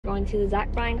going to the Zach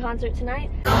Bryan concert tonight.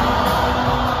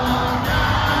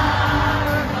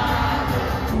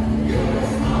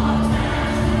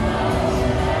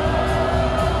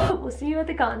 We'll see you at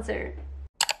the concert.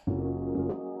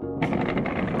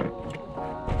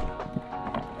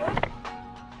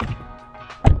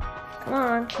 Come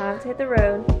on, time to hit the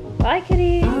road. Bye,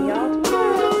 kitty. Y'all.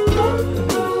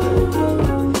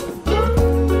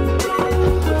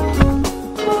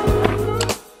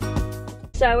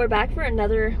 So we're back for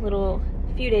another little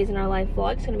few days in our life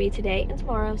vlog. It's gonna be today and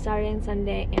tomorrow, Saturday and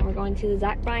Sunday, and we're going to the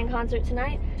Zach Bryan concert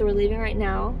tonight. So we're leaving right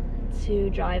now to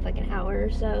drive like an hour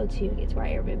or so to get to our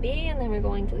Airbnb, and then we're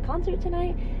going to the concert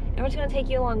tonight, and we're just gonna take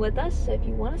you along with us. So if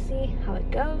you want to see how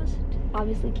it goes,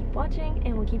 obviously keep watching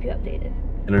and we'll keep you updated.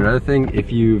 And another thing,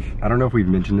 I don't know if we've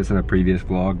mentioned this in a previous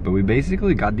vlog, but we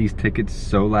basically got these tickets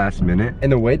so last minute.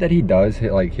 And the way that he does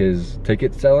his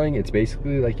ticket selling, it's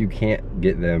basically like you can't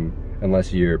get them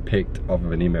unless you're picked off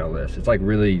of an email list. It's like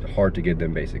really hard to get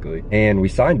them basically. And we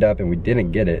signed up and we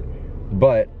didn't get it,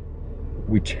 but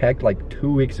we checked like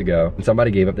 2 weeks ago and somebody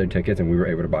gave up their tickets and we were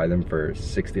able to buy them for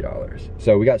 $60.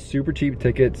 So we got super cheap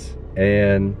tickets,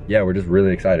 and yeah, we're just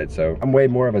really excited. So I'm way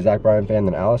more of a Zach Bryan fan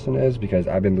than Allison is, because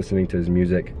I've been listening to his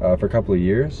music for a couple of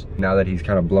years. Now that he's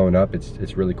kind of blown up,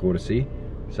 it's really cool to see.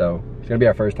 So it's gonna be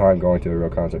our first time going to a real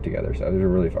concert together, so this is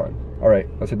really fun. All right,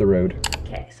 let's hit the road.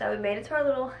 Okay, so we made it to our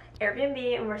little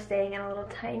Airbnb and we're staying in a little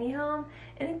tiny home,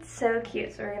 and it's so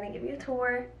cute. So we're gonna give you a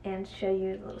tour and show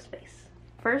you the little space.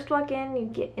 First walk in, you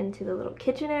get into the little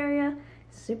kitchen area.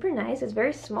 Super nice. It's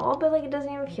very small, but like it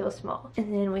doesn't even feel small.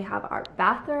 And then we have our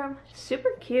bathroom.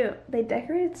 Super cute. They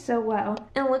decorated so well.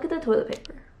 And look at the toilet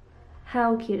paper.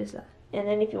 How cute is that? And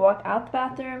then if you walk out the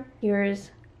bathroom, here's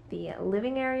the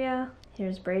living area.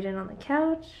 Here's Braden on the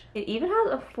couch. It even has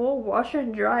a full washer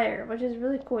and dryer, which is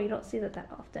really cool. You don't see that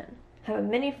often. Have a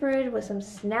mini fridge with some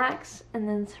snacks, and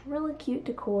then some really cute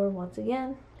decor once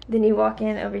again. Then you walk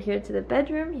in over here to the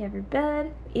bedroom. You have your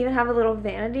bed. You even have a little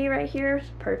vanity right here.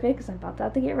 It's perfect because I'm about to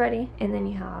have to get ready. And then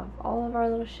you have all of our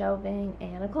little shelving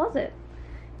and a closet.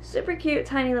 Super cute,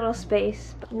 tiny little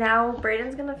space. Now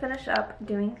Braden's gonna finish up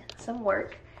doing some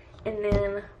work, and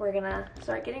then we're gonna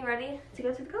start getting ready to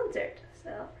go to the concert.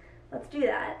 So let's do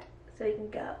that so we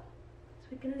can go. So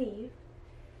we can leave.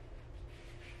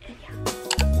 And yeah.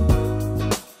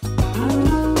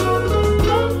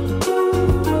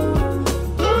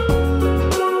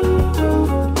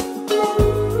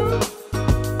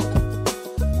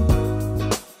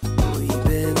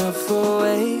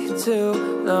 Too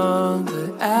long,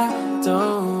 but I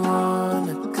don't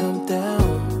wanna come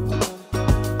down.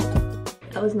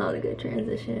 That was not a good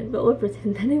transition, but we'll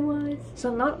pretend that it was. So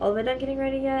I'm not all the way done getting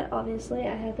ready yet. Obviously,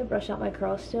 I have to brush out my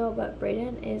curls still, but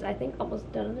Braden is, I think,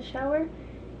 almost done in the shower.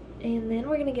 And then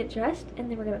we're gonna get dressed,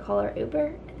 and then we're gonna call our Uber,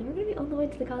 and then we're gonna be on the way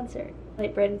to the concert.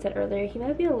 Like Braden said earlier, he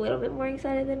might be a little bit more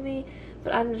excited than me,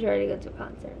 but I'm just ready to go to a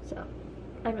concert, so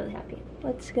I'm really happy.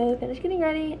 Let's go finish getting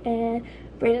ready, and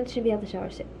Braden should be out the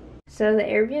shower soon. So the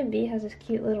Airbnb has this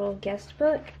cute little guest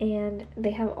book, and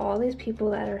they have all these people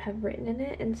that have written in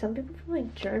it, and some people from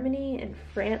like Germany and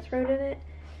France wrote in it.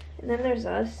 And then there's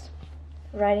us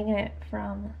writing it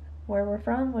from where we're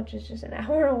from, which is just an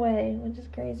hour away, which is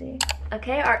crazy.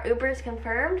 Okay, our Uber is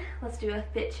confirmed. Let's do a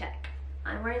fit check.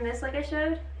 I'm wearing this like I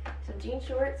showed, some jean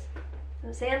shorts,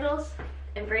 some sandals,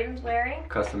 and Braden's wearing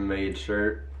Custom made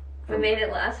shirt. We made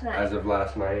it last night. As of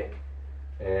last night.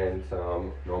 And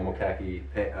some normal khaki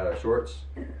shorts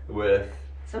with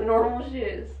some normal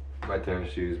shoes. My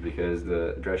tennis shoes, because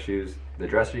the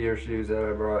dressier shoes that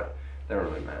I brought, they don't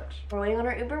really match. We're waiting on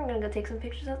our Uber. We're gonna go take some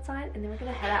pictures outside, and then we're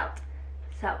gonna head out.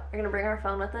 So we're gonna bring our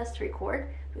phone with us to record.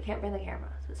 We can't bring the camera,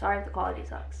 so sorry if the quality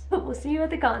sucks. But we'll see you at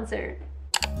the concert.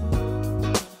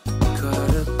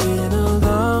 Caught up in a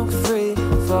long free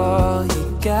fall,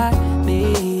 you got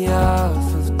me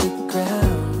off of the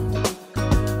ground.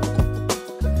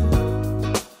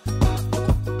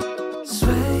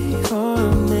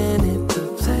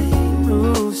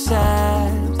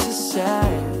 Side to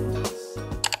side.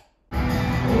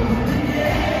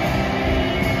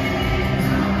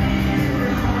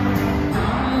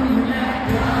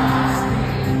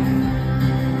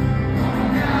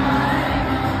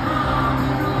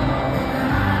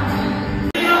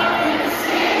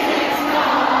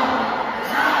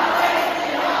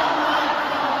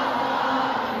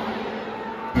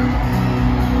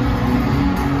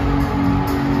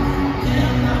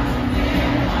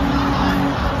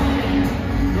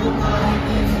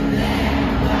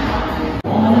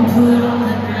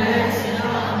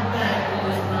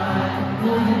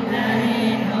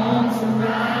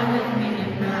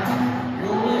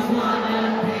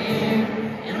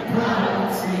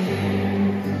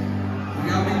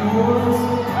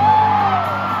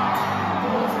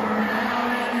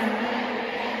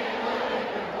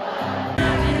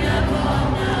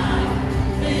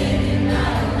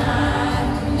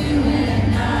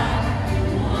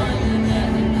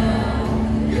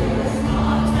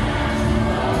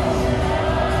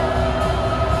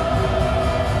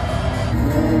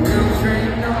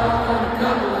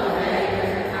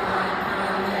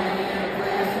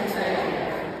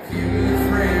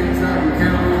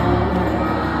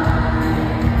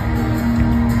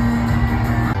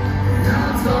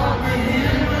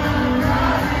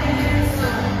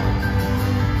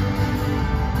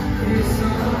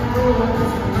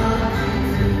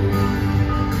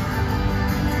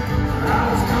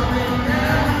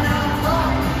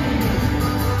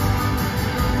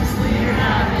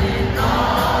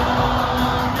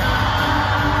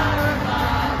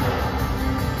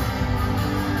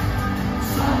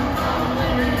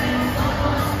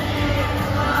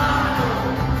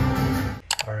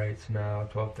 now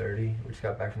 12:30. We just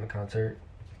got back from the concert.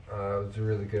 It was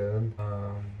really good.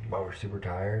 But we're super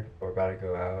tired. We're about to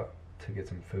go out to get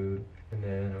some food, and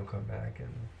then we'll come back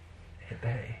and hit the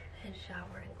hay. And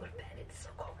shower and go to bed. It's so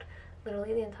cold.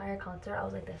 Literally the entire concert, I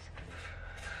was like this.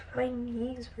 My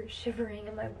knees were shivering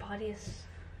and my body is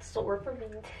sore from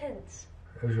being tense.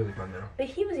 It was really fun though. But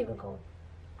he was even cold.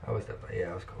 I was definitely,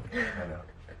 yeah, I was cold. I know.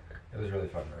 It was really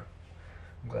fun though.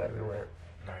 I'm glad we went.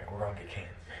 Alright, we're gonna get canes.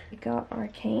 We got our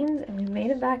canes and we made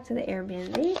it back to the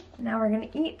Airbnb. Now we're gonna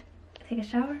eat, take a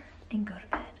shower, and go to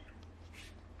bed.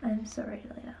 I'm so ready to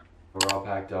lay down. We're all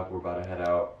packed up, we're about to head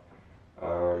out.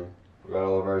 We got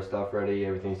all of our stuff ready,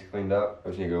 everything's cleaned up. I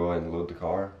just need to go and load the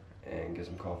car and get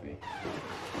some coffee.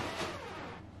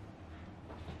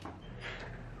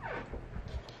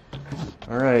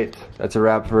 Alright, that's a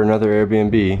wrap for another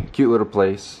Airbnb. Cute little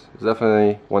place. It's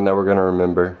definitely one that we're gonna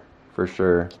remember, for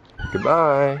sure.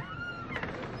 Goodbye!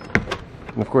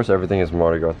 And of course everything is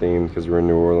Mardi Gras themed because we're in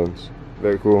New Orleans.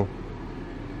 Very cool.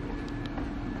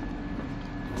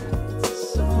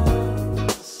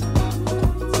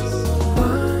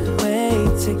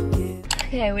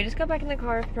 Okay, we just got back in the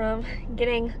car from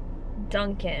getting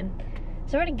Dunkin'.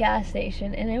 So we're at a gas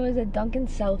station and it was a Dunkin'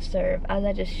 self-serve, as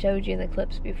I just showed you in the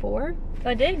clips before. So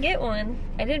I did get one.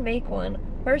 I did make one.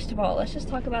 First of all, let's just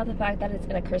talk about the fact that it's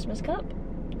in a Christmas cup.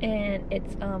 And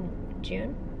it's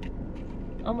June.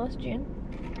 Almost June.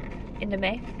 Into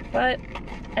May. But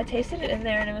I tasted it in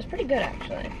there and it was pretty good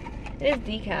actually. It is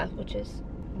decaf, which is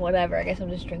whatever. I guess I'm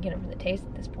just drinking it for the taste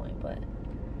at this point, but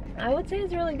I would say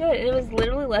it's really good. And it was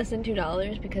literally less than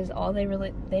 $2 because all they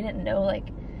didn't know like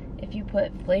if you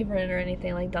put flavor in or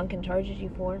anything like Dunkin' charges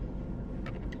you for.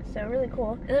 So really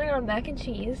cool. And then I got mac and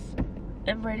cheese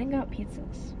and Brayden got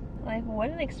pizzas. Like what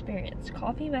an experience.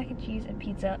 Coffee, mac and cheese, and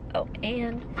pizza. Oh,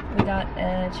 and we got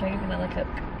a cherry vanilla Coke.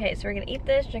 Okay, so we're gonna eat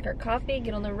this, drink our coffee,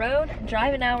 get on the road,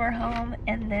 drive an hour home,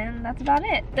 and then that's about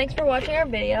it. Thanks for watching our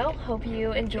video. Hope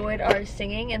you enjoyed our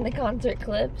singing and the concert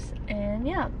clips. And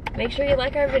yeah, make sure you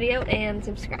like our video and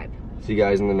subscribe. See you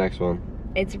guys in the next one.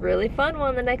 It's really fun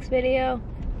one, the next video.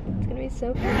 It's gonna be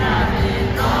so fun.